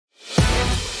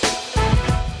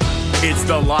It's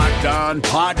the Locked On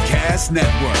Podcast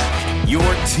Network, your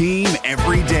team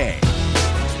every day.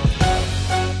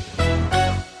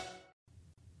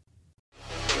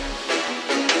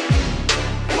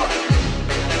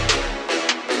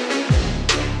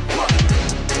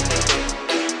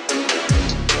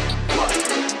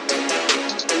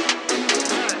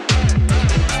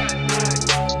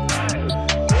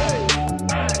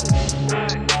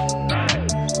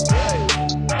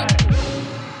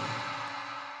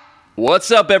 What's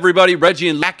up, everybody? Reggie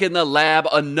and back in the lab.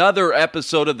 Another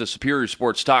episode of the Superior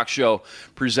Sports Talk Show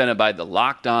presented by the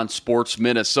Locked On Sports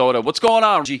Minnesota. What's going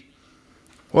on, Reggie?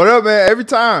 What up, man? Every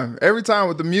time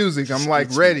with the music, I'm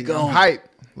like ready. I'm hyped.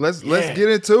 Let's get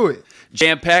into it.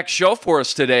 Jam-packed show for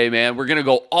us today, man. We're going to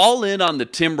go all in on the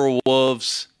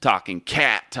Timberwolves, talking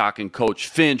Cat, talking Coach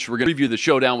Finch. We're going to review the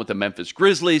showdown with the Memphis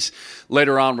Grizzlies.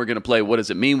 Later on, we're going to play What Does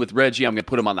It Mean with Reggie. I'm going to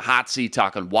put him on the hot seat,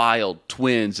 talking Wild,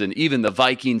 Twins, and even the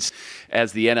Vikings,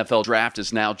 as the NFL draft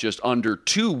is now just under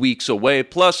 2 weeks away.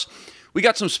 Plus, we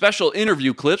got some special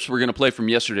interview clips we're going to play from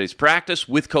yesterday's practice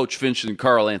with Coach Finch and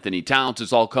Karl Anthony Towns.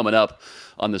 It's all coming up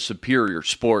on the Superior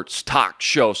Sports Talk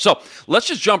Show. So let's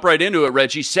just jump right into it,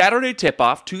 Reggie. Saturday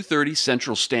tip-off, 2:30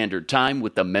 Central Standard Time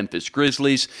with the Memphis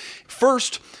Grizzlies.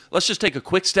 First, let's just take a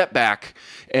quick step back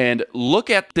and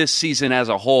look at this season as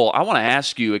a whole. I want to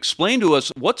ask you, explain to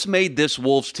us what's made this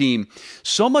Wolves team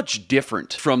so much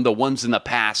different from the ones in the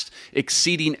past,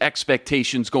 exceeding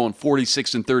expectations, going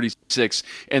 46-36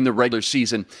 in the regular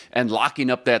season and locking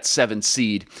up that 7th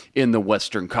seed in the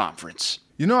Western Conference.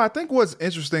 You know, I think what's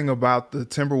interesting about the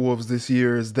Timberwolves this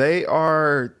year is they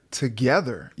are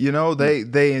together. You know,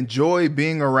 they enjoy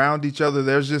being around each other.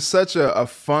 There's just such a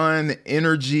fun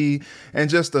energy and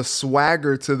just a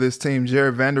swagger to this team.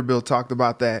 Jared Vanderbilt talked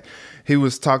about that. He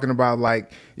was talking about,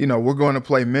 like, you know, we're going to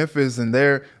play Memphis and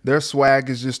their swag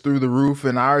is just through the roof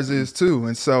and ours is too.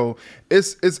 And so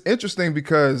it's interesting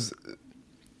because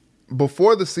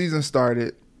before the season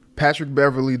started, Patrick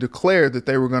Beverley declared that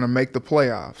they were going to make the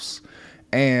playoffs.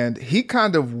 And he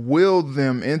kind of willed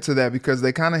them into that because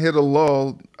they kind of hit a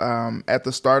lull at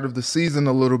the start of the season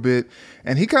a little bit.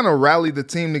 And he kind of rallied the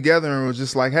team together and was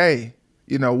just like, hey,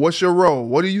 you know, what's your role?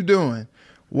 What are you doing?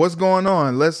 What's going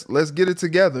on? Let's get it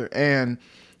together. And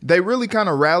they really kind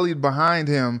of rallied behind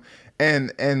him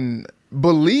and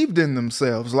believed in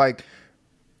themselves. Like,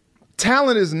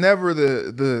 talent is never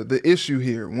the issue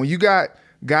here. When you got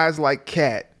guys like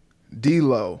Cat,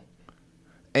 D-Lo,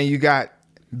 and you got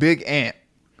Big Ant,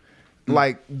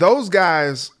 like, those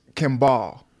guys can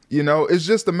ball. You know, it's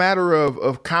just a matter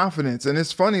of confidence. And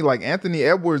it's funny, like, Anthony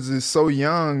Edwards is so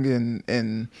young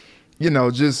and you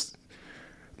know, just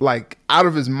like out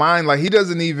of his mind. Like, he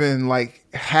doesn't even like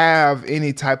have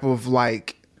any type of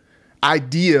like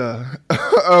idea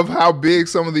of how big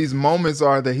some of these moments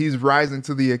are that he's rising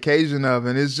to the occasion of.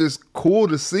 And it's just cool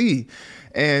to see.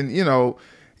 And, you know,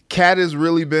 Cat has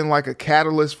really been like a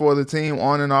catalyst for the team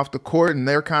on and off the court, and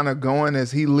they're kind of going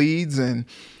as he leads. And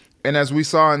as we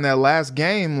saw in that last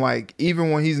game, like,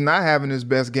 even when he's not having his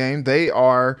best game, they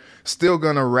are still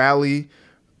going to rally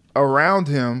around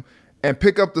him and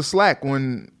pick up the slack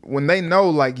when they know,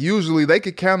 like, usually they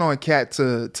could count on Cat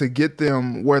to get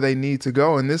them where they need to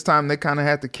go. And this time they kind of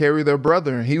had to carry their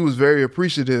brother, and he was very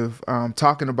appreciative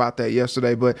talking about that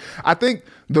yesterday. But I think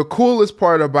the coolest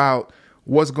part about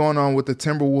what's going on with the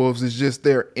Timberwolves is just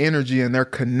their energy and their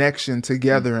connection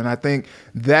together. And I think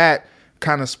that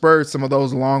kind of spurred some of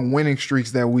those long winning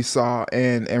streaks that we saw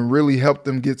and really helped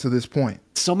them get to this point.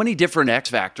 So many different X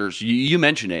factors. You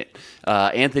mentioned it.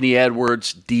 Anthony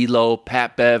Edwards, D-Lo,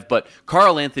 Pat Bev, but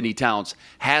Karl Anthony Towns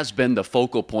has been the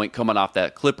focal point coming off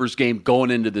that Clippers game,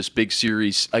 going into this big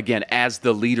series, again, as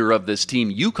the leader of this team.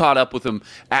 You caught up with him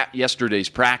at yesterday's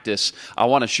practice. I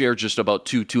want to share just about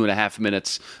two and a half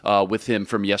minutes with him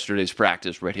from yesterday's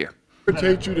practice right here.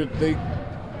 Irritate you that they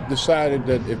decided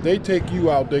that if they take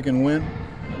you out, they can win?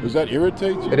 Does that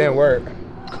irritate you? It didn't work.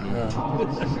 Yeah.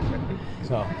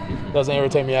 So it doesn't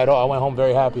irritate me at all. I went home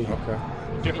very happy.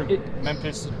 Okay.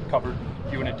 Memphis covered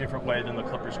you in a different way than the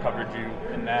Clippers covered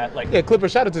you in that. Like, yeah,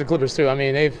 Clippers. Shout out to the Clippers too. I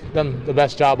mean, they've done the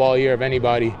best job all year of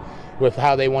anybody with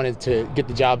how they wanted to get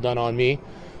the job done on me,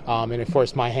 and it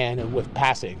forced my hand with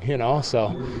passing. You know, so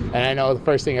and I know the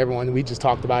first thing we just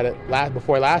talked about it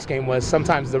before last game was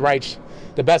sometimes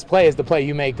the best play is the play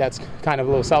you make that's kind of a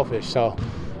little selfish. So.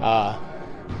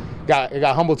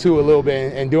 Got humbled too a little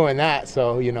bit in doing that,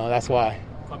 so you know that's why.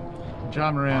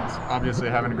 John Morant's obviously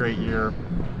having a great year.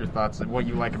 Your thoughts on what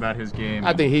you like about his game?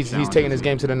 I think he's taking his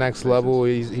game to the next level.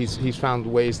 He's found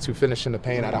ways to finish in the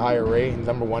paint at a higher rate. He's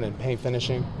number one in paint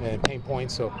finishing and paint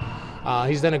points. So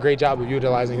he's done a great job of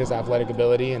utilizing his athletic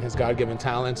ability and his God-given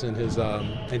talents and his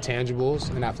intangibles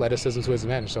and athleticism to his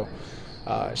advantage. So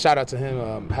shout out to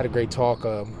him. Had a great talk.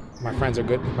 My friends are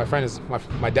good.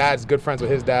 My dad's good friends with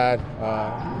his dad.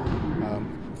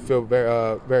 Feel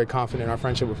very confident in our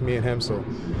friendship with me and him. So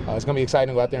it's gonna be exciting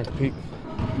to go out there and compete.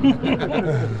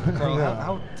 Karl,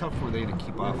 how tough were they to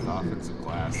keep off the offensive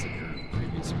glass in your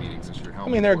previous meetings this year? I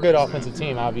mean, they're a good offensive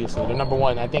team, obviously. They're number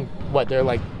one. I think, they're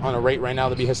like on a rate right now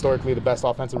to be historically the best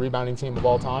offensive rebounding team of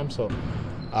all time. So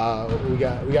we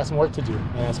got some work to do,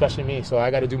 and especially me. So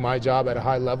I got to do my job at a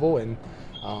high level, and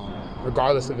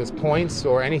regardless of its points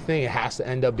or anything, it has to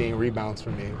end up being rebounds for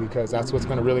me, because that's what's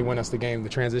going to really win us the game, the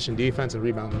transition defense and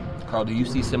rebounding. Karl, do you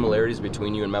see similarities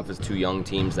between you and Memphis, two young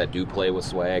teams that do play with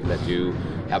swag, that do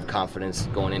have confidence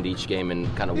going into each game and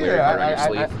kind of wear it hard on your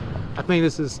sleeve? I think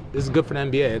this is good for the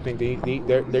NBA. I think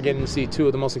they're getting to see two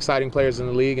of the most exciting players in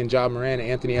the league, and Ja Morant and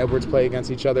Anthony Edwards play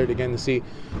against each other. They're getting to see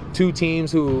two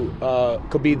teams who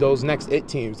could be those next it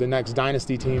teams, the next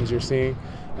dynasty teams you're seeing,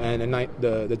 and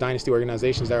the dynasty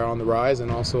organizations that are on the rise, and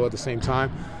also at the same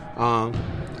time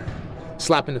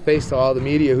slap in the face to all the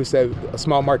media who said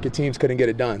small market teams couldn't get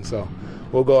it done. So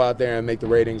we'll go out there and make the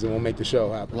ratings, and we'll make the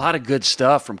show happen. A lot of good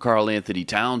stuff from Karl Anthony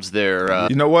Towns there.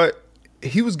 You know what?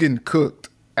 He was getting cooked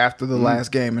after the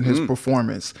last game and his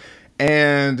performance.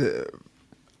 And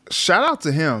shout out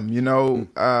to him,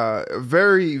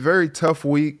 very, very tough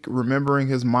week, remembering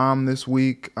his mom this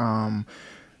week.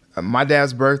 My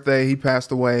dad's birthday, he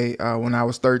passed away when I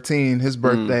was 13. His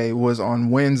birthday was on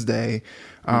Wednesday,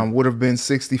 would have been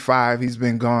 65. He's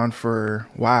been gone for,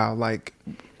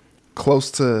 close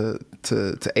to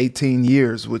 18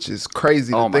 years, which is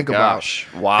crazy to think about.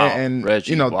 Wow. And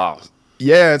Reggie, wow.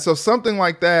 Yeah, so something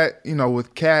like that,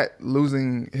 with Cat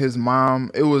losing his mom,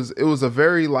 it was a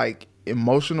very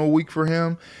emotional week for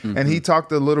him. And he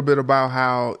talked a little bit about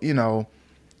how,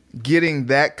 getting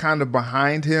that kind of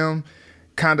behind him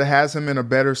kind of has him in a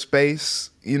better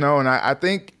space, and I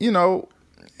think, you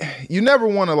never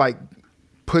want to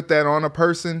put that on a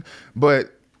person,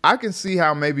 but I can see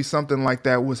how maybe something like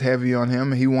that was heavy on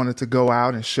him, and he wanted to go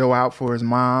out and show out for his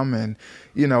mom and,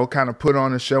 kind of put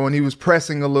on a show, and he was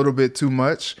pressing a little bit too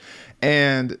much.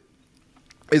 And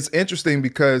it's interesting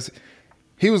because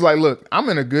he was like, look, I'm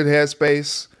in a good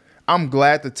headspace. I'm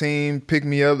glad the team picked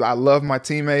me up. I love my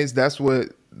teammates. That's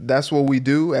what we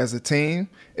do as a team.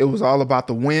 It was all about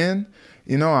the win.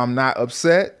 I'm not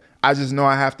upset. I just know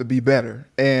I have to be better.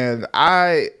 And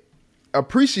I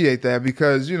appreciate that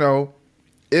because,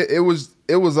 it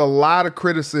was a lot of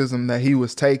criticism that he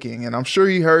was taking, and I'm sure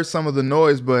he heard some of the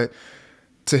noise, but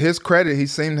to his credit, he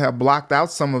seemed to have blocked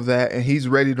out some of that, and he's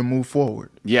ready to move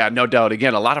forward. Yeah, no doubt.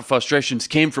 Again, a lot of frustrations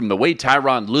came from the way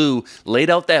Tyronn Lue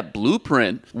laid out that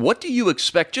blueprint. What do you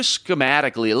expect, just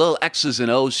schematically, a little X's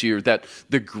and O's here, that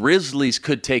the Grizzlies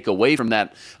could take away from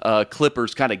that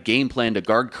Clippers kind of game plan to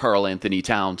guard Karl Anthony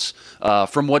Towns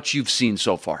from what you've seen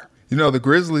so far? The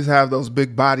Grizzlies have those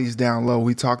big bodies down low.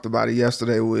 We talked about it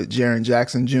yesterday with Jaren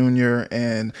Jackson Jr.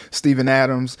 and Steven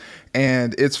Adams.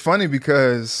 And it's funny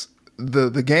because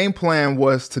the game plan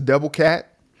was to double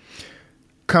Cat,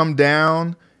 come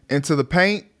down into the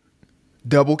paint,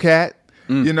 double Cat,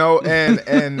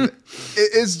 and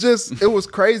it's just, it was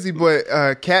crazy. But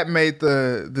Cat made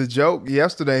the joke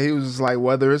yesterday. He was just like,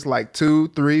 whether it's 2,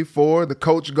 3, 4, the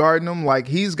coach guarding him,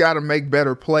 he's got to make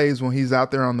better plays when he's out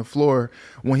there on the floor,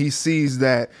 when he sees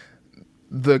that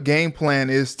the game plan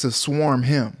is to swarm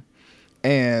him.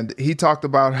 And he talked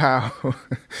about how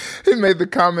he made the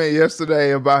comment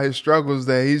yesterday about his struggles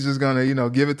that he's just going to,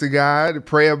 give it to God,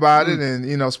 pray about it,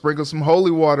 and, sprinkle some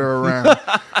holy water around.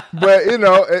 But,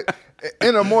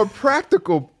 in a more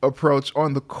practical approach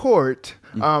on the court,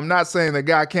 not saying that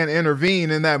God can't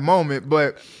intervene in that moment,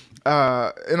 but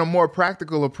in a more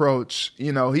practical approach,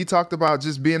 he talked about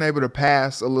just being able to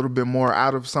pass a little bit more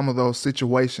out of some of those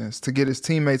situations to get his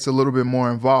teammates a little bit more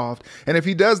involved. And if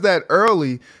he does that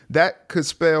early, that could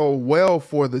spell well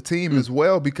for the team as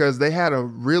well, because they had a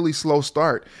really slow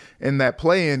start in that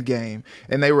play-in game,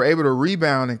 and they were able to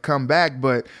rebound and come back.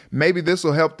 But maybe this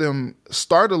will help them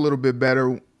start a little bit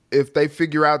better if they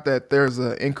figure out that there's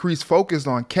an increased focus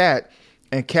on Cat,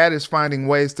 and Cat is finding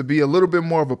ways to be a little bit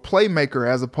more of a playmaker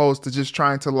as opposed to just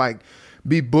trying to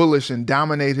be bullish and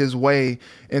dominate his way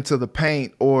into the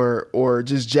paint or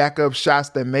just jack up shots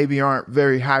that maybe aren't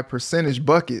very high percentage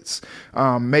buckets.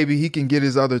 Maybe he can get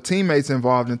his other teammates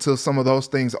involved until some of those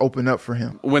things open up for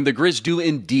him. When the Grizz do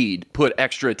indeed put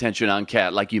extra attention on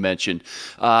Cat, like you mentioned,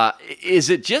 is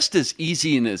it just as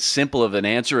easy and as simple of an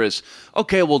answer as,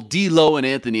 okay, well, D'Lo and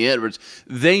Anthony Edwards,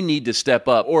 they need to step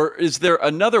up? Or is there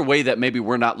another way that maybe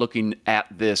we're not looking at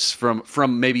this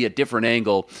from maybe a different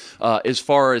angle as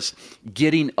far as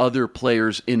getting other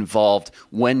players involved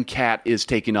when Cat is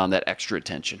taking on that extra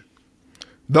attention?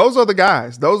 Those are the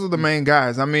guys. Those are the main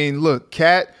guys. I mean, look,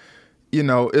 Cat,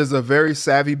 is a very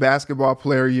savvy basketball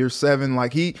player, year 7.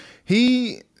 Like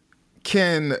he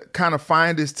can kind of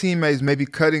find his teammates maybe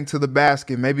cutting to the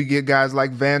basket, maybe get guys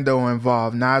like Vando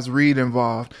involved, Naz Reid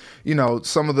involved,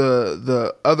 some of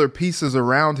the other pieces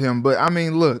around him. But I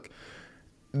mean, look,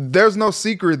 there's no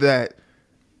secret that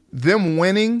them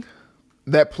winning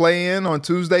that play-in on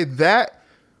Tuesday, that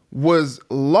was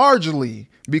largely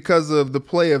because of the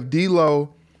play of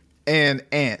D'Lo and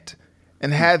Ant.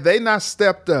 And had they not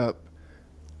stepped up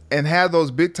and had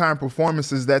those big-time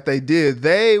performances that they did,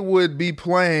 they would be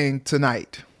playing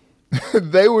tonight.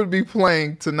 They would be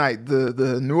playing tonight.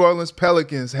 The New Orleans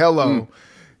Pelicans, hello.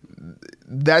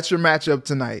 That's your matchup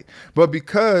tonight. But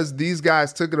because these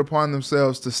guys took it upon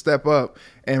themselves to step up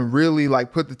and really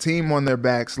put the team on their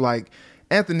backs,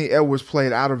 Anthony Edwards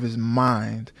played out of his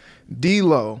mind.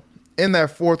 D'Lo in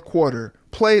that fourth quarter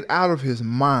played out of his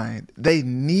mind. They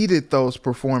needed those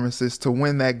performances to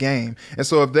win that game. And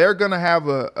so if they're going to have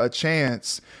a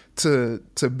chance to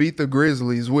beat the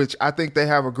Grizzlies, which I think they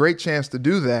have a great chance to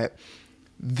do that,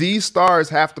 these stars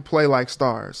have to play like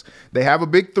stars. They have a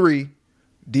big three,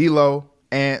 D'Lo,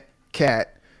 Ant,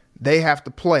 Cat. They have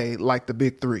to play like the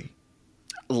big three.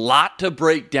 Lot to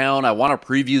break down. I want to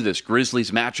preview this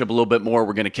Grizzlies matchup a little bit more.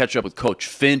 We're going to catch up with Coach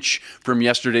Finch from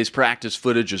yesterday's practice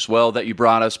footage as well that you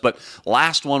brought us. But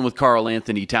last one with Karl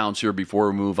Anthony Towns here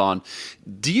before we move on.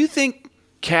 Do you think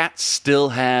Cat still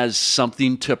has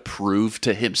something to prove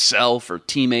to himself or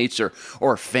teammates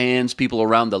or fans, people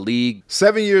around the league?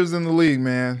 7 years in the league,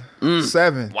 man.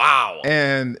 7. Wow.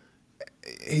 And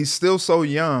he's still so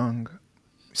young,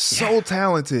 so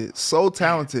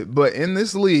talented. But in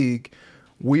this league,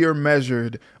 we are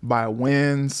measured by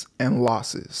wins and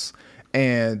losses.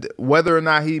 And whether or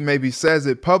not he maybe says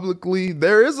it publicly,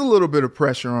 there is a little bit of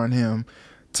pressure on him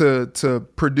to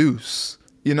produce.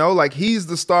 He's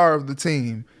the star of the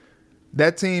team.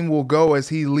 That team will go as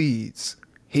he leads.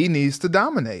 He needs to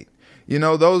dominate.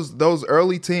 Those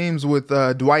early teams with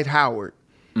Dwight Howard,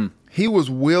 he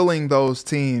was willing those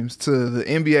teams to the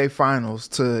NBA Finals,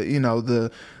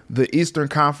 to, the Eastern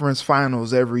Conference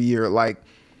Finals every year.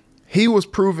 He was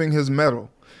proving his mettle.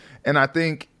 And I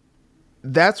think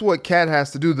that's what Cat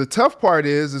has to do. The tough part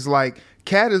is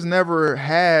Cat has never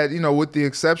had, with the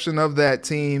exception of that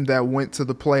team that went to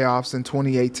the playoffs in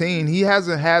 2018, he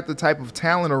hasn't had the type of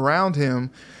talent around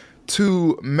him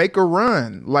to make a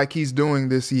run like he's doing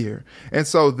this year. And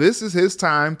so this is his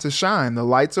time to shine. The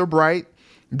lights are bright.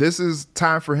 This is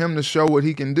time for him to show what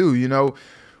he can do.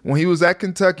 When he was at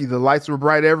Kentucky, the lights were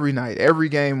bright every night. Every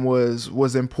game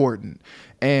was important.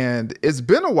 And it's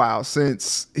been a while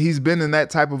since he's been in that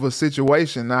type of a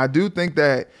situation. Now, I do think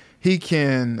that he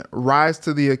can rise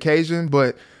to the occasion,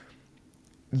 but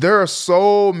there are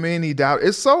so many doubts.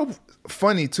 It's so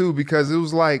funny, too, because it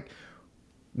was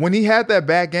when he had that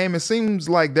bad game, it seems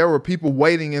like there were people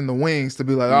waiting in the wings to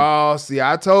be like, oh, see,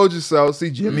 I told you so.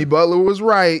 See, Jimmy Butler was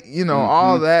right.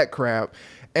 All that crap.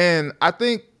 And I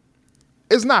think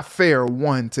it's not fair,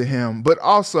 one, to him, but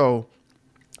also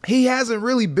he hasn't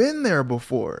really been there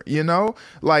before, you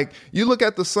look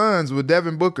at the Suns with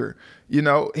Devin Booker,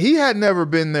 he had never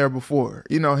been there before.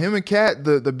 Him and Cat,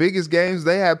 the biggest games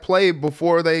they had played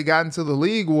before they got into the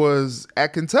league was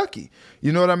at Kentucky.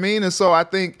 You know what I mean? And so I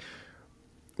think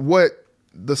what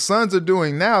the Suns are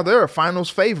doing now, they're a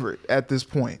finals favorite at this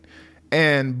point.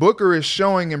 And Booker is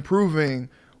showing and proving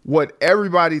what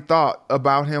everybody thought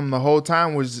about him the whole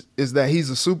time is that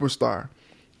he's a superstar.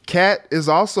 Cat is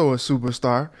also a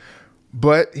superstar,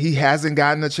 but he hasn't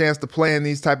gotten a chance to play in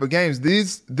these type of games.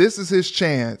 This is his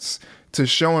chance to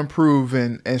show and prove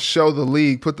and show the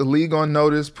league, put the league on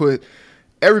notice, put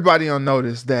everybody on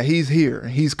notice that he's here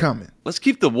and he's coming. Let's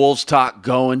keep the Wolves talk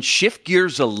going. Shift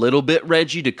gears a little bit,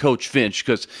 Reggie, to Coach Finch,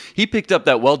 because he picked up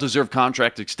that well-deserved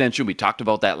contract extension. We talked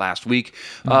about that last week.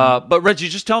 But, Reggie,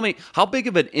 just tell me, how big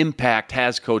of an impact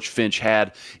has Coach Finch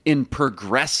had in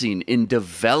progressing, in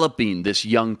developing this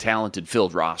young, talented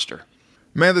field roster?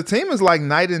 Man, the team is like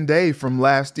night and day from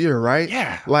last year, right?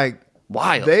 Yeah.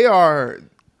 Wild.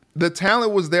 The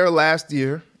talent was there last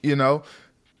year,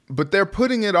 but they're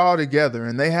putting it all together,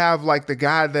 and they have like the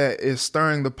guy that is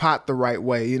stirring the pot the right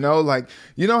way. You know, like,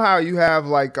 you know how you have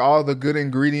like all the good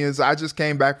ingredients. I just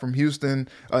came back from Houston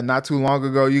not too long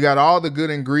ago. You got all the good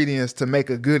ingredients to make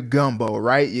a good gumbo,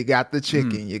 right? You got the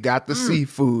chicken, you got the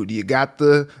seafood, you got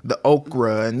the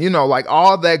okra, and you know, like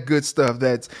all that good stuff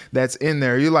that's in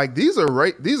there. You're like, these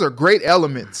are great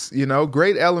elements, you know,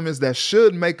 great elements that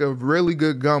should make a really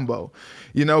good gumbo,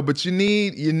 you know. But you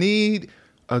need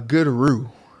a good roux.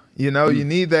 You know, you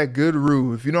need that good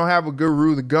roux. If you don't have a good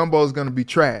roux, the gumbo is going to be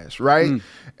trash, right?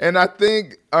 And I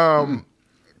think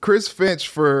Chris Finch,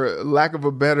 for lack of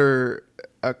a better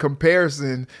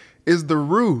comparison, is the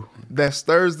roux that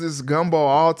stirs this gumbo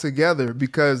all together,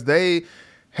 because they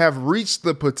have reached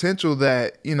the potential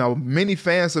that, you know, many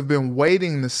fans have been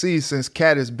waiting to see since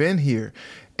Cat has been here.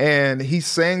 And he's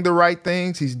saying the right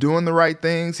things. He's doing the right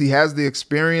things. He has the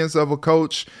experience of a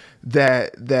coach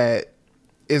that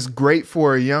is great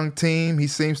for a young team. He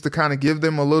seems to kind of give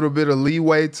them a little bit of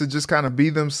leeway to just kind of be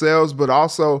themselves, but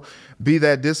also be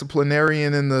that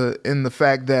disciplinarian in the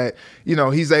fact that, you know,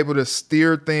 he's able to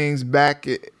steer things back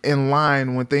in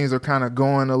line when things are kind of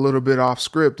going a little bit off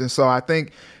script. And so I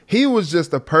think he was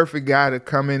just a perfect guy to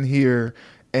come in here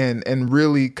and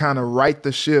really kind of right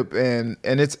the ship. And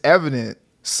it's evident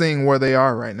seeing where they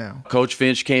are right now. Coach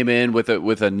Finch came in with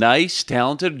a nice,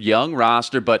 talented young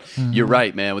roster, but you're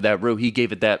right, man. With that roux, he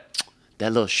gave it that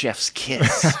little chef's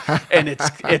kiss, and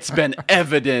it's been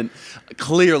evident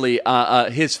clearly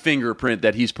his fingerprint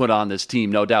that he's put on this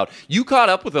team, no doubt. You caught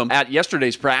up with him at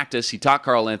yesterday's practice. He talked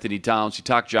Karl Anthony Towns. He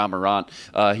talked Ja Morant.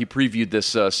 He previewed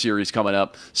this series coming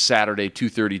up Saturday,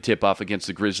 2:30 tip-off against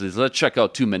the Grizzlies. Let's check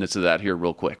out 2 minutes of that here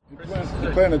real quick.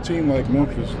 Playing a team like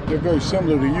Memphis, they're very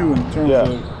similar to you in terms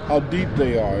of how deep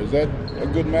they are. Is that a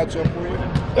good matchup for you?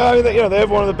 Yeah, I mean, they have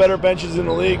one of the better benches in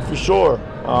the league for sure.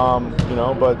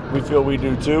 But we feel we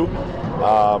do too.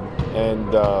 I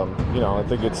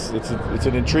think it's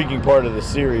an intriguing part of the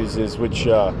series is which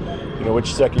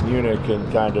second unit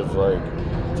can kind of like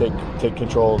take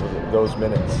control of those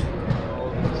minutes.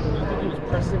 He was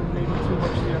pressing maybe too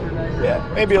much the other night.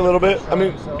 Yeah, maybe a little bit. I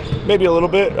mean, maybe a little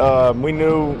bit. We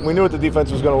knew what the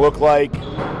defense was going to look like.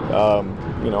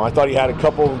 I thought he had a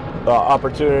couple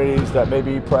opportunities that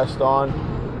maybe he pressed on.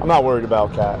 I'm not worried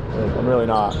about Cat. I'm really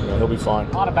not. He'll be fine.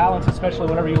 A lot of balance, especially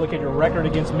whenever you look at your record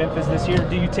against Memphis this year.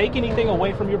 Do you take anything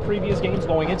away from your previous games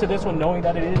going into this one, knowing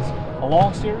that it is a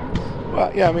long series?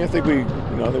 Well, yeah. I mean, I think we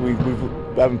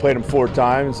haven't played them 4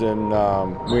 times, and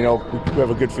we have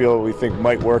a good feel what we think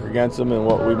might work against them, and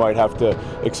what we might have to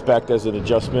expect as an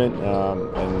adjustment,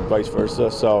 and vice versa.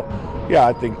 So, yeah,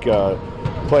 I think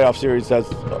playoff series has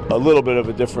a little bit of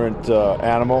a different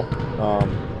animal.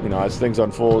 As things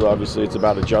unfold, obviously it's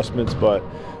about adjustments, but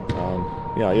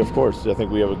of course, I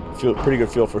think we have a pretty good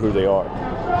feel for who they are.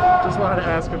 Just wanted to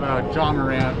ask about Ja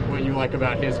Morant, what you like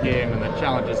about his game and the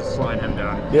challenges of slowing him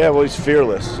down. Yeah, well, he's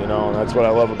fearless, and that's what I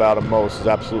love about him most. He's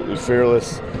absolutely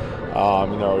fearless.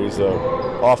 He's an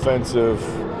offensive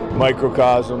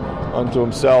microcosm unto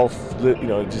himself.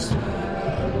 Just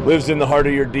lives in the heart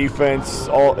of your defense,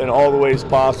 in all the ways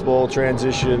possible,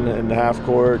 transition and half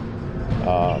court.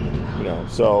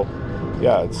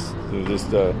 It's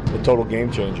just a total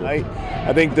game changer.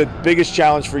 I think the biggest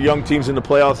challenge for young teams in the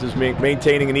playoffs is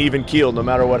maintaining an even keel no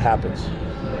matter what happens.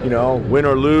 Win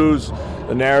or lose,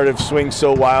 the narrative swings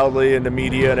so wildly in the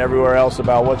media and everywhere else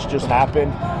about what's just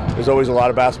happened. There's always a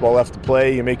lot of basketball left to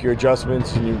play. You make your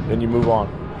adjustments and you move on.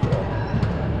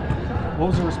 What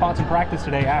was the response in practice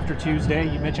today after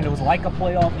Tuesday? You mentioned it was like a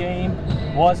playoff game,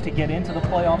 was to get into the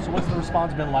playoffs. So what's the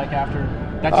response been like after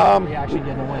that reaction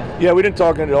getting a win? Yeah, we didn't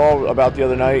talk at all about the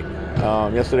other night.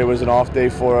 Yesterday was an off day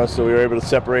for us, so we were able to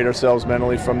separate ourselves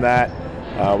mentally from that.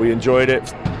 We enjoyed it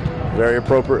very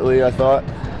appropriately, I thought.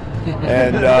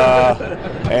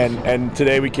 And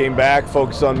today we came back,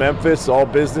 focused on Memphis. All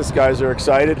business, guys are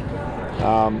excited.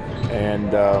 So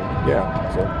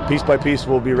piece by piece,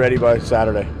 we'll be ready by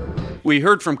Saturday. We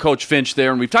heard from Coach Finch there,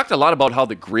 and we've talked a lot about how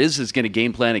the Grizz is going to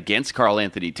game plan against Karl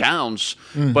Anthony Towns.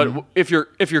 Mm-hmm. But if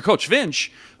you're Coach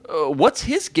Finch, what's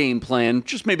his game plan,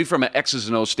 just maybe from an X's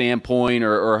and O's standpoint,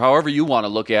 or however you want to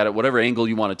look at it, whatever angle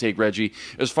you want to take, Reggie,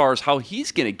 as far as how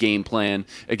he's going to game plan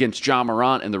against Ja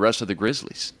Morant and the rest of the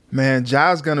Grizzlies? Man,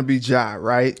 Ja's gonna be Ja,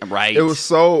 right? Right. It was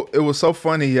so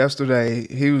funny yesterday.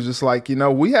 He was just like,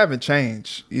 we haven't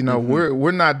changed.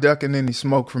 We're not ducking any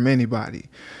smoke from anybody.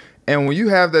 And when you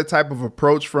have that type of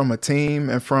approach from a team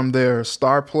and from their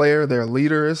star player, their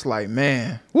leader, it's like,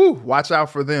 man, watch out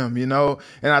for them, And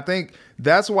I think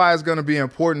that's why it's going to be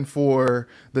important for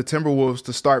the Timberwolves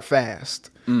to start fast.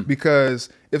 Because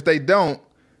if they don't,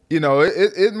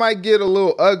 it might get a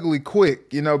little ugly quick,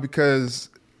 because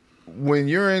when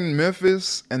you're in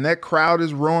Memphis and that crowd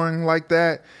is roaring like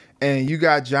that and you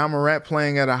got Ja Morant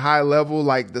playing at a high level,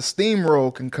 like the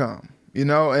steamroll can come,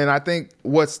 and I think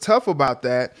what's tough about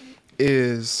that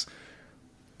is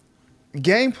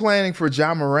game planning for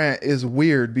Ja Morant is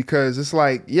weird because it's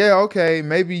like, yeah, okay,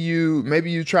 maybe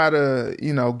you try to,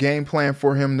 game plan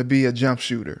for him to be a jump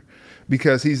shooter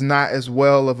because he's not as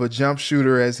well of a jump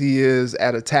shooter as he is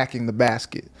at attacking the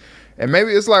basket. And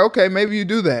maybe it's like, okay, maybe you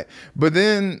do that. But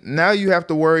then now you have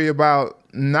to worry about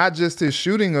not just his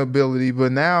shooting ability,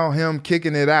 but now him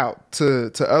kicking it out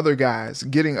to other guys,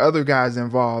 getting other guys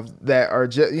involved that are,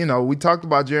 we talked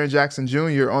about Jaren Jackson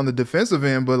Jr. on the defensive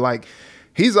end, but like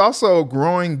he's also a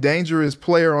growing dangerous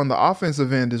player on the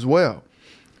offensive end as well.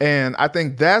 And I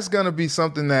think that's going to be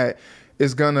something that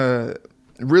is going to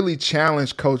really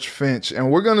challenge Coach Finch.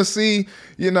 And we're going to see,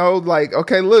 like,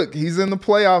 okay, look, he's in the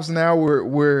playoffs now.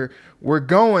 We're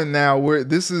going now.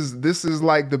 This is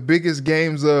like the biggest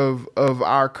games of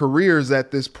our careers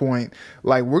at this point.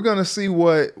 Like we're gonna see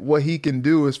what he can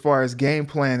do as far as game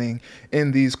planning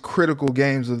in these critical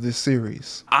games of this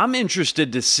series. I'm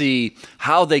interested to see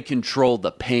how they control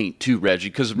the paint too, Reggie,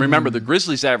 because remember the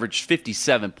Grizzlies averaged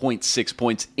 57.6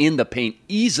 points in the paint,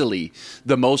 easily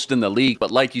the most in the league. But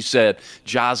like you said,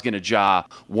 Ja's gonna Ja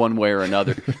one way or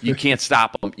another. You can't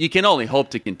stop him. You can only hope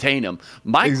to contain him.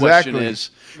 My question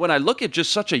is, when I look at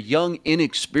just such a young,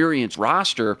 inexperienced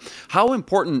roster, how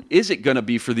important is it going to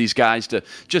be for these guys to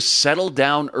just settle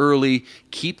down early,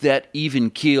 keep that even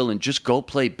keel, and just go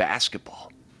play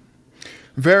basketball?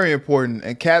 Very important.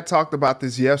 And Kat talked about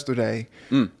this yesterday.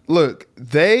 Look,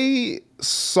 they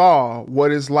saw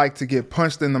what it's like to get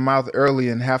punched in the mouth early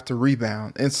and have to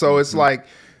rebound. And so it's like,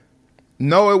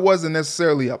 no, it wasn't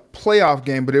necessarily a playoff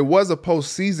game, but it was a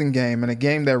postseason game and a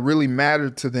game that really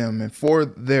mattered to them and for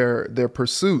their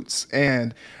pursuits.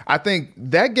 And I think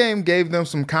that game gave them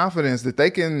some confidence that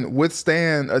they can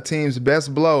withstand a team's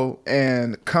best blow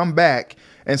and come back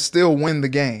and still win the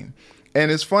game.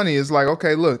 And it's funny. It's like,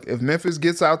 okay, look, if Memphis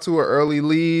gets out to an early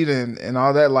lead and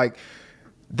all that, like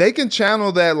they can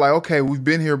channel that like, okay, we've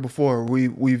been here before.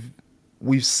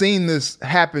 We've seen this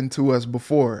happen to us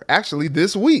before, actually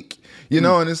this week,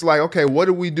 and it's like, okay, what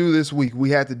did we do this week? We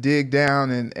had to dig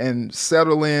down and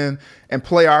settle in and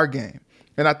play our game.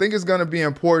 And I think it's going to be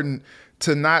important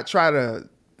to not try to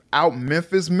out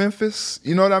Memphis.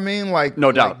 You know what I mean? Like,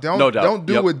 no doubt. Don't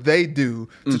do what they do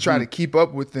to try to keep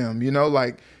up with them.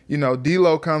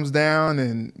 D'Lo comes down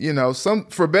and, some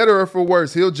for better or for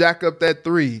worse, he'll jack up that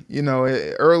three,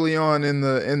 early on in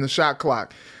the shot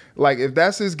clock. Like if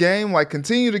that's his game, like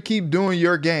continue to keep doing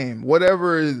your game.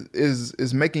 Whatever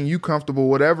is making you comfortable,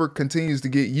 whatever continues to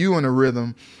get you in a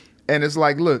rhythm. And it's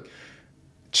like, look,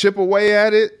 chip away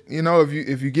at it.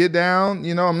 If you get down,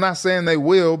 I'm not saying they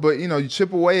will, but you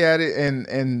chip away at it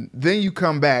and then you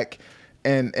come back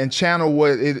and channel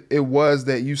what it was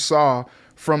that you saw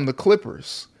from the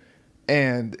Clippers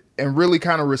and really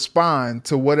kind of respond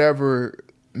to whatever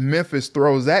Memphis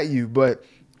throws at you. But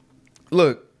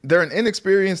look, they're an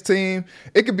inexperienced team.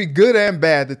 It could be good and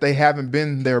bad that they haven't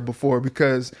been there before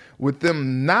because with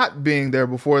them not being there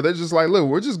before, they're just like, look,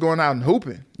 we're just going out and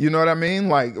hooping. You know what I mean?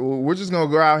 Like, we're just going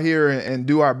to go out here and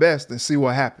do our best and see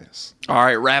what happens. All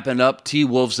right, wrapping up,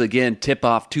 T-Wolves again,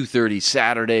 tip-off 2:30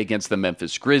 Saturday against the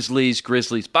Memphis Grizzlies.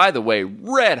 Grizzlies, by the way,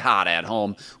 red hot at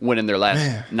home, winning their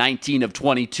last 19 of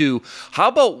 22. How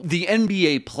about the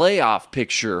NBA playoff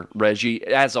picture, Reggie,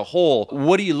 as a whole?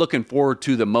 What are you looking forward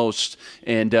to the most?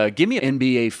 And give me an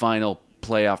NBA final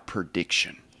playoff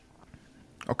prediction.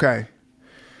 Okay.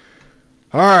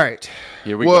 All right.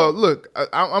 Here we go. Well, look,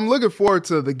 I'm looking forward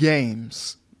to the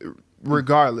games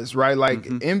regardless, right? Like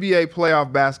NBA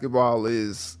playoff basketball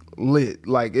is lit.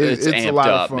 Like it's a lot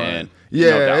of fun. Man.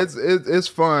 Yeah, it's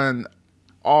fun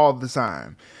all the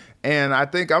time. And I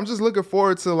think I'm just looking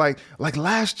forward to like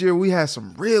last year we had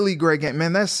some really great games.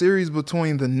 Man, that series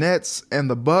between the Nets and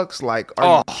the Bucks, like,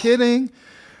 are you kidding?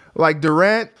 Like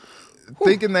Durant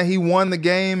thinking that he won the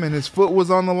game and his foot was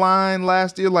on the line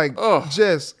last year, like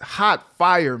just hot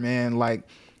fire, man. Like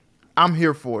I'm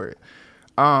here for it.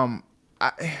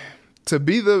 To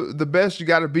be the best, you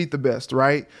got to beat the best,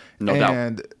 right? No doubt.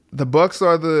 And the Bucks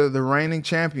are the reigning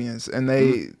champions, and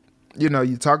they,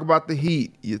 you talk about the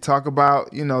Heat, you talk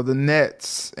about the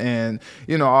Nets, and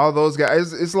all those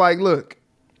guys. It's like, look,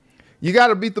 you got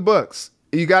to beat the Bucks.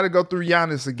 You got to go through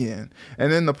Giannis again.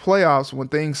 And in the playoffs, when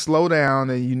things slow down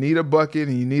and you need a bucket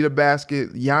and you need a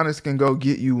basket, Giannis can go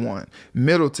get you one.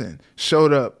 Middleton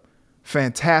showed up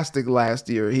fantastic last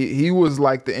year. He was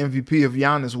like the MVP if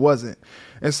Giannis wasn't.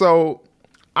 And so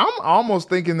I'm almost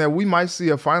thinking that we might see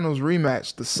a finals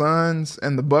rematch, the Suns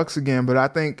and the Bucks again, but I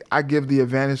think I give the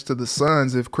advantage to the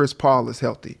Suns if Chris Paul is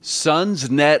healthy.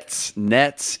 Suns, Nets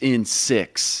in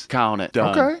 6. Count it.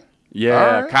 Done. Okay.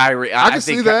 Yeah, right. Kyrie. I can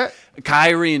see that.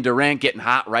 Kyrie and Durant getting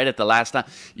hot right at the last time.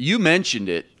 You mentioned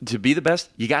it. To be the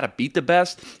best, you got to beat the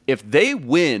best. If they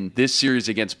win this series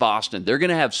against Boston, they're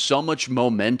going to have so much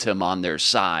momentum on their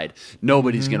side.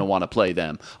 Nobody's going to want to play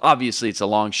them. Obviously, it's a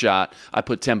long shot. I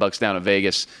put $10 down in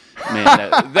Vegas. Man,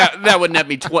 that would net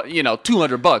me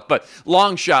 $200, but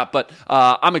long shot. But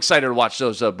I'm excited to watch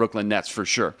those Brooklyn Nets for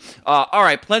sure. All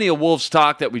right, plenty of Wolves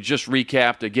talk that we just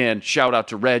recapped. Again, shout out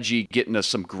to Reggie getting us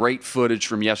some great footage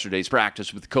from yesterday's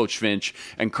practice with Coach Finch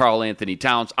and Karl Anthony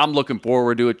Towns. I'm looking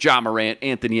forward to it. John Morant,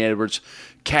 Anthony Edwards,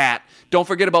 Cat. Don't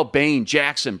forget about Bane,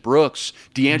 Jackson, Brooks,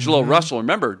 D'Angelo Russell.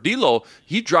 Remember, D'Lo,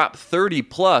 he dropped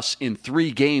 30-plus in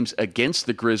 3 games against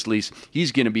the Grizzlies.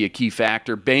 He's going to be a key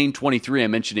factor. Bane, 23, I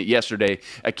mentioned it yesterday,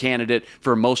 a candidate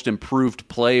for most improved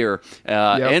player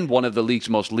and one of the league's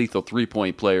most lethal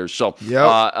three-point players. So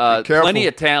plenty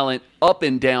of talent up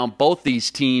and down both these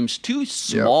teams. 2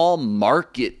 small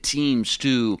market teams,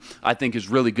 too, I think is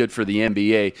really good for the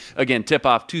NBA. Again,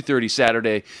 tip-off 2:30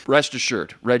 Saturday. Rest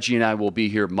assured, Reggie and I will be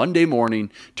here Monday morning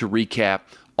to recap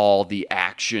all the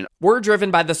action. We're driven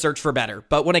by the search for better,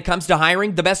 but when it comes to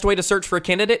hiring, the best way to search for a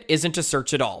candidate isn't to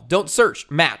search at all. Don't search,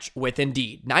 match with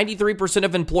Indeed. 93%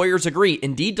 of employers agree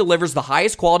Indeed delivers the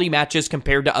highest quality matches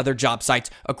compared to other job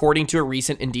sites, according to a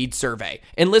recent Indeed survey.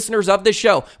 And listeners of this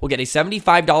show will get a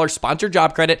 $75 sponsored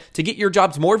job credit to get your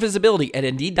jobs more visibility at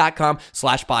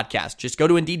Indeed.com/podcast. Just go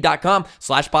to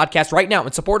Indeed.com/podcast right now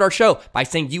and support our show by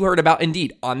saying you heard about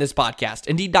Indeed on this podcast.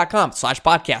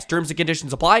 Indeed.com/podcast. Terms and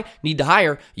conditions apply. Need to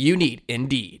hire? You need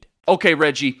Indeed. Okay,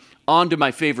 Reggie, on to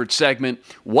my favorite segment.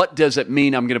 What does it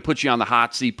mean? I'm going to put you on the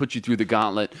hot seat, put you through the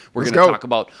gauntlet. We're going to talk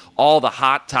about all the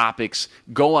hot topics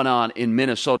going on in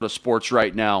Minnesota sports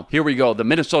right now. Here we go. The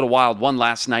Minnesota Wild won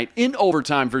last night in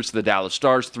overtime versus the Dallas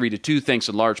Stars, 3-2, thanks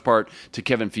in large part to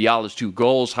Kevin Fiala's 2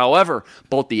 goals. However,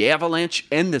 both the Avalanche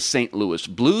and the St. Louis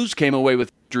Blues came away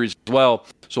with victories as well.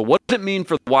 So what does it mean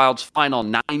for the Wild's final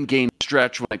 9-game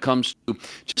stretch when it comes to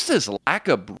just this lack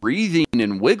of breathing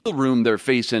and wiggle room they're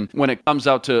facing when it comes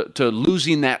out to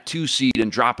losing that 2 seed and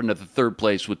dropping to the 3rd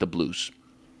place with the Blues?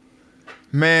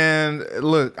 Man,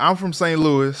 look, I'm from St.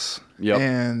 Louis,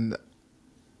 and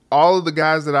all of the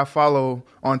guys that I follow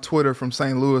on Twitter from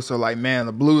St. Louis are like, man,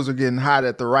 the Blues are getting hot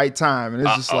at the right time. And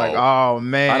it's just like, oh,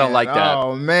 man. I don't like that.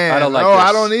 Oh, man. I don't like this.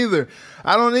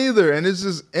 I don't either. And it's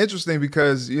just interesting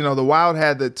because, the Wild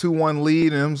had the 2-1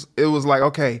 lead, and it was like,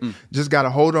 okay, just got to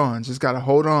hold on.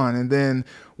 And then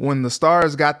when the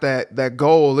Stars got that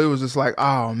goal, it was just like,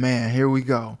 oh, man, here we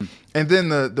go. And then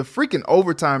the freaking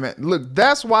overtime. Look,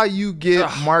 that's why you get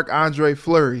Marc-Andre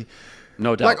Fleury.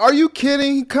 No doubt. Like, are you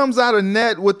kidding? He comes out of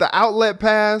net with the outlet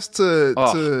pass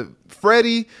to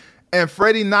Freddie, and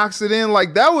Freddie knocks it in.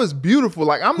 Like, that was beautiful.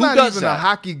 Like, I'm not even a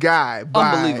hockey guy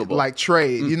by like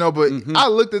trade, but I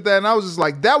looked at that and I was just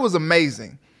like, that was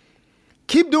amazing.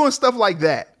 Keep doing stuff like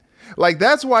that. Like,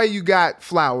 that's why you got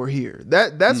Flower here.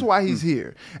 That's why he's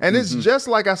here. And it's just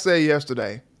like I said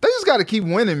yesterday. They just got to keep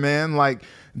winning, man. Like,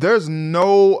 there's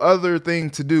no other thing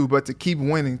to do but to keep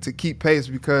winning, to keep pace,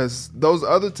 because those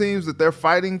other teams that they're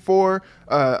fighting for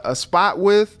a spot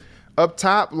with up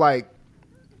top, like,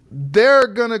 they're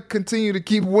going to continue to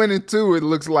keep winning too, it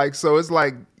looks like. So it's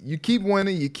like you keep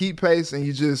winning, you keep pace, and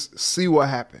you just see what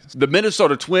happens. The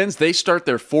Minnesota Twins, they start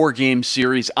their 4-game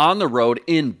series on the road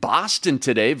in Boston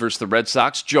today versus the Red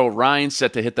Sox. Joe Ryan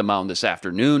set to hit the mound this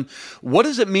afternoon. What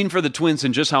does it mean for the Twins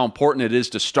and just how important it is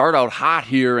to start out hot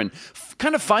here and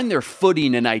kind of find their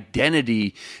footing and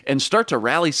identity and start to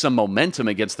rally some momentum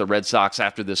against the Red Sox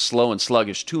after this slow and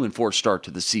sluggish 2-4 start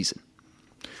to the season?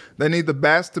 They need the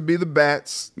bats to be the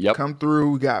bats. Come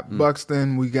through. We got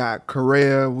Buxton, we got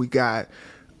Correa, we got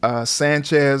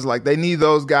Sanchez. Like, they need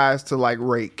those guys to like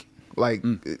rake. Like,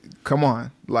 come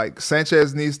on. Like,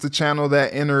 Sanchez needs to channel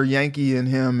that inner Yankee in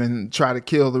him and try to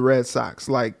kill the Red Sox.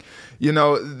 Like,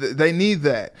 they need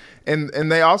that.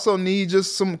 And they also need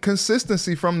just some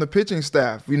consistency from the pitching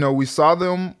staff. We saw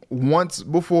them once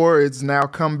before. It's now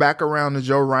come back around to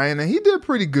Joe Ryan, and he did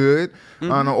pretty good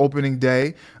on an opening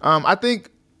day. I think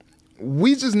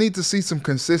we just need to see some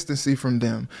consistency from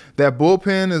them. That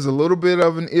bullpen is a little bit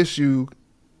of an issue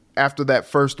after that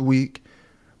first week.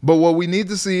 But what we need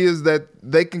to see is that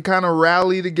they can kind of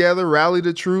rally together, rally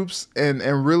the troops, and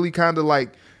really kind of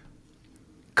like,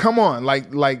 come on,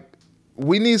 like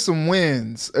we need some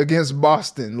wins against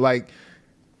Boston. Like,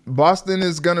 Boston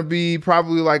is going to be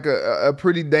probably like a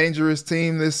pretty dangerous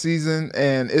team this season,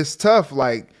 and it's tough.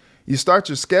 Like, you start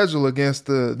your schedule against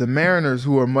the Mariners,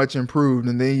 who are much improved,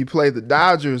 and then you play the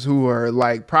Dodgers, who are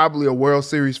like probably a World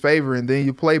Series favorite, and then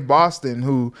you play Boston,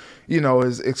 who, you know,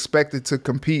 is expected to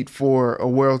compete for a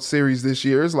World Series this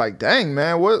year. It's like, dang,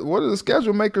 man, what do the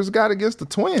schedule makers got against the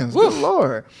Twins? Good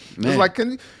Lord. Man. It's like,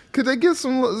 could they get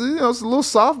some little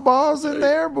softballs in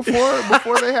there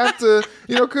before they have to,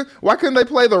 you know, why couldn't they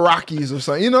play the Rockies or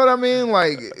something? You know what I mean?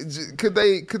 Like, could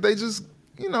they just,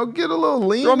 you know, get a little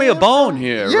lean? Throw me a bone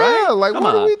here, right? Yeah, like,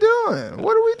 what are we doing?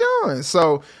 What are we doing?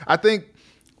 So I think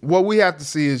what we have to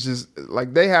see is just,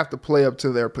 like, they have to play up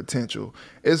to their potential.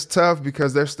 It's tough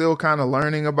because they're still kind of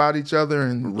learning about each other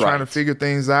and trying to figure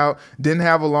things out. Didn't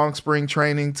have a long spring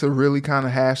training to really kind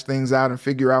of hash things out and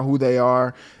figure out who they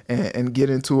are and get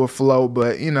into a flow.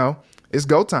 But, you know, it's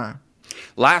go time.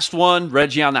 Last one,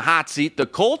 Reggie on the hot seat. The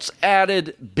Colts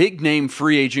added big-name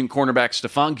free agent cornerback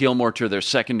Stephon Gilmore to their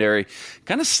secondary,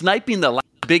 kind of sniping the last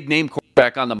big-name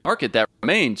cornerback on the market that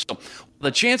remains. So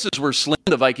the chances were slim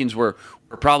the Vikings were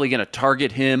probably going to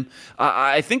target him.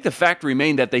 I think the fact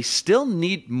remained that they still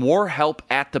need more help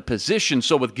at the position.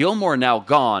 So with Gilmore now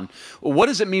gone, what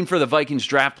does it mean for the Vikings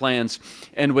draft plans?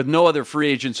 And with no other free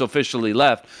agents officially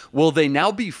left, will they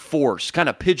now be forced, kind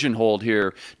of pigeonholed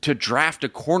here, to draft a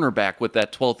cornerback with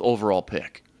that 12th overall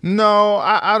pick? No,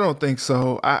 I don't think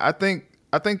so. I think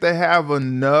they have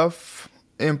enough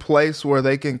in place where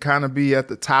they can kind of be at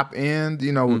the top end,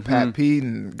 you know, with Pat Pete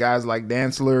and guys like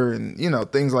Dantzler and, you know,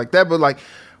 things like that. But, like,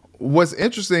 what's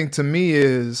interesting to me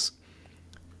is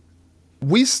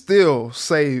we still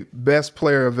say best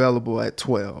player available at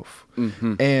 12.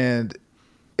 And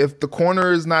if the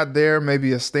corner is not there,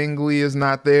 maybe a Stingley is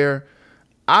not there,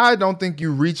 I don't think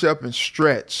you reach up and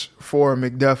stretch for a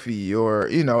McDuffie or,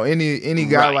 you know, any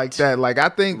guy like that. Like, I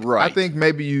think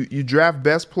maybe you draft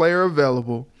best player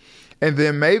available. And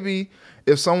then maybe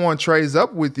if someone trades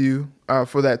up with you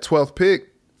for that 12th pick,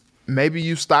 maybe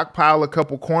you stockpile a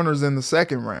couple corners in the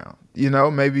second round. You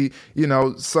know, maybe, you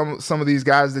know, some of these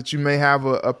guys that you may have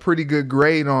a pretty good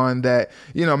grade on that,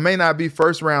 you know, may not be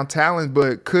first round talent,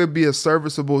 but could be a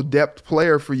serviceable depth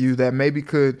player for you that maybe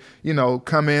could, you know,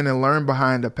 come in and learn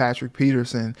behind a Patrick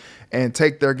Peterson and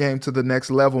take their game to the next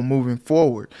level moving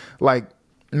forward. Like,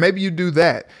 maybe you do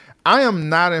that. I am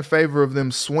not in favor of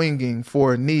them swinging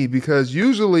for a need because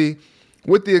usually,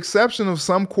 with the exception of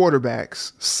some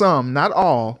quarterbacks, some, not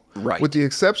all, with the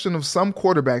exception of some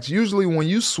quarterbacks, usually when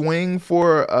you swing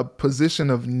for a position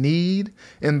of need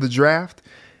in the draft,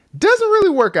 doesn't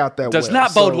really work out that well. Does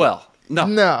not bode well. No,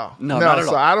 not at all.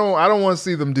 So I don't want to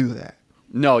see them do that.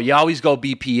 No, you always go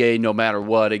BPA no matter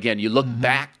what. Again, you look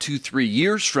back 2-3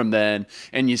 years from then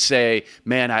and you say,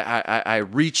 man, I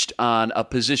reached on a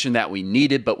position that we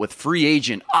needed, but with free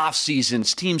agent, off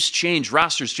seasons, teams change,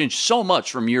 rosters change so much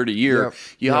from year to year.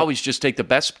 You always just take the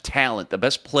best talent, the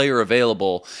best player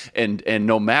available, and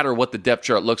no matter what the depth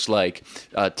chart looks like,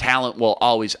 talent will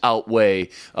always outweigh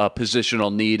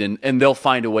positional need, and they'll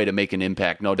find a way to make an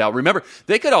impact, no doubt. Remember,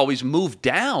 they could always move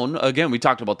down. Again, we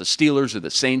talked about the Steelers or the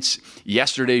Saints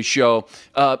yesterday's show.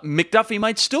 McDuffie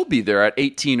might still be there at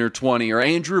 18 or 20, or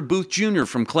Andrew Booth Jr.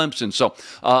 from Clemson. So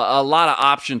a lot of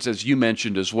options, as you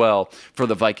mentioned as well, for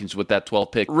the Vikings with that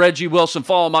 12th pick. Reggie Wilson,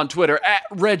 follow him on Twitter at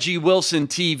Reggie Wilson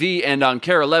TV, and on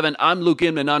Care 11, I'm Luke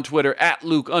Inman on Twitter at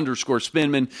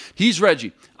Luke_Spinman. He's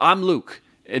Reggie. I'm Luke.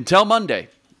 Until Monday,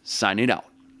 signing out.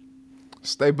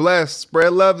 Stay blessed.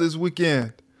 Spread love this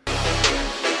weekend.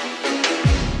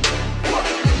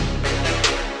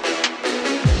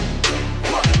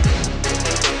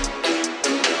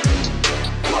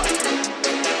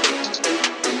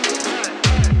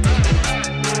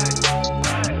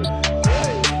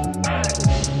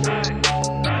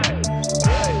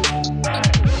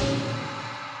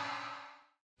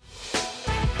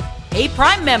 Hey,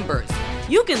 Prime members,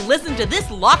 you can listen to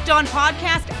this Locked On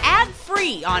podcast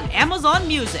ad-free on Amazon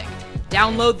Music.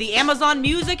 Download the Amazon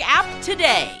Music app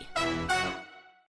today.